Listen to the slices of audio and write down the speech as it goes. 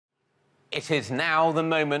It is now the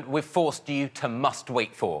moment we've forced you to must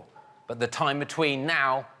wait for. But the time between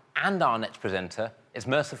now and our next presenter is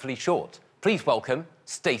mercifully short. Please welcome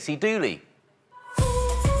Stacey Dooley.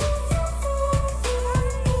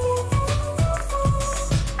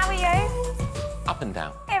 How are you? Up and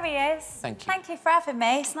down. Here he is. Thank you. Thank you for having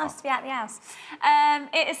me. It's nice to be at the house.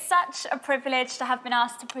 It is such a privilege to have been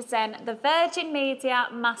asked to present the Virgin Media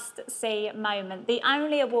Must See moment, the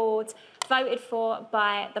only award voted for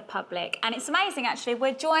by the public. And it's amazing, actually.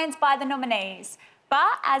 We're joined by the nominees.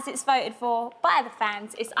 But as it's voted for by the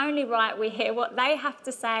fans, it's only right we hear what they have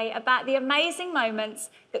to say about the amazing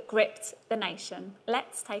moments that gripped the nation.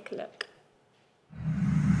 Let's take a look.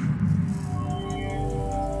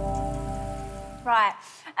 Right,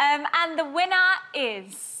 and the winner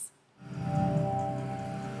is...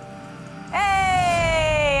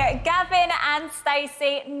 Hey! Gavin and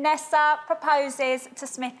Stacey, Nessa proposes to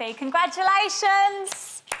Smithy.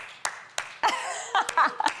 Congratulations!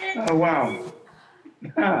 Oh, wow.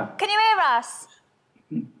 Can you hear us?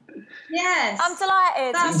 Yes. I'm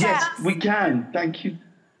delighted. Yes, we can. Thank you.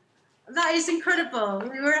 That is incredible.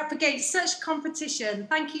 We were up against such competition.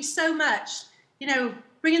 Thank you so much. You know,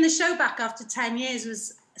 bringing the show back after 10 years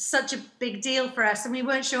was such a big deal for us, and we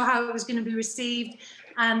weren't sure how it was going to be received,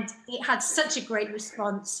 and it had such a great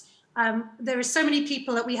response. There are so many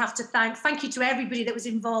people that we have to thank. Thank you to everybody that was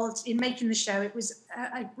involved in making the show. It was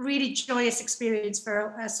a really joyous experience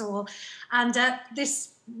for us all. And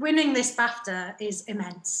winning this Bafta is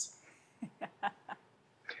immense.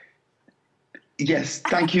 Yes,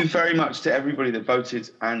 thank you very much to everybody that voted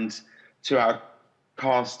and to our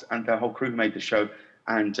cast and the whole crew who made the show.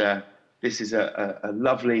 And this is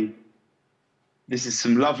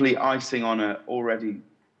some lovely icing on a already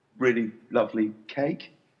really lovely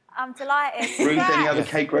cake. I'm delighted. Ruth, any other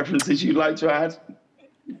cake references you'd like to add?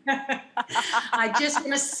 I just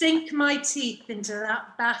want to sink my teeth into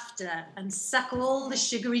that Bafta and suck all the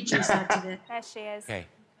sugary juice out of it. There she is. OK.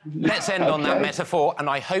 Let's end on that metaphor, and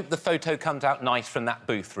I hope the photo comes out nice from that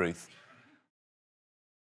booth, Ruth.